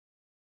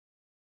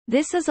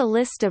This is a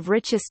list of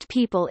richest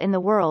people in the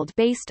world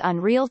based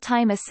on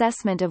real-time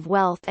assessment of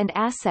wealth and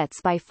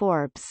assets by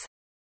Forbes.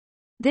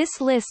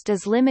 This list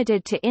is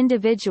limited to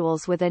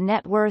individuals with a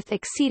net worth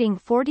exceeding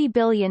 $40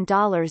 billion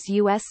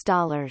US.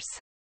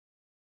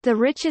 The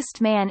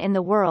richest man in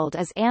the world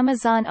is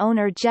Amazon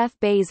owner Jeff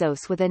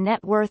Bezos with a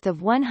net worth of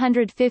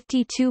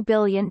 $152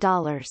 billion.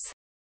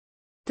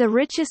 The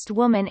richest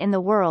woman in the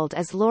world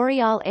is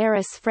L'Oréal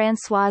heiress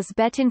Françoise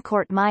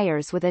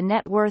Bettencourt-Meyers with a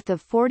net worth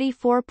of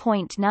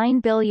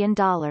 $44.9 billion.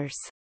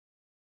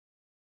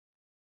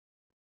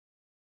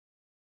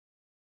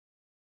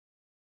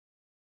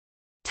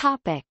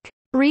 Topic: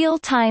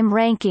 Real-time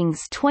rankings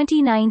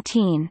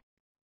 2019.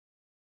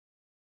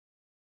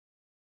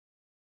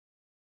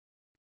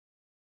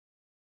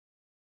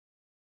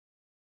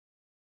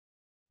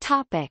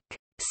 Topic: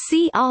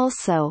 See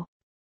also.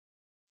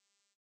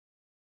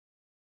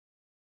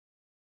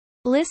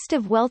 List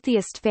of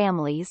wealthiest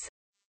families.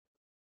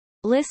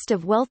 List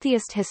of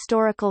wealthiest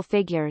historical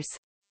figures.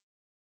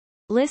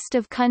 List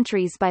of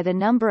countries by the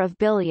number of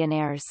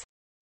billionaires.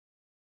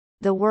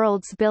 The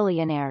world's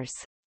billionaires.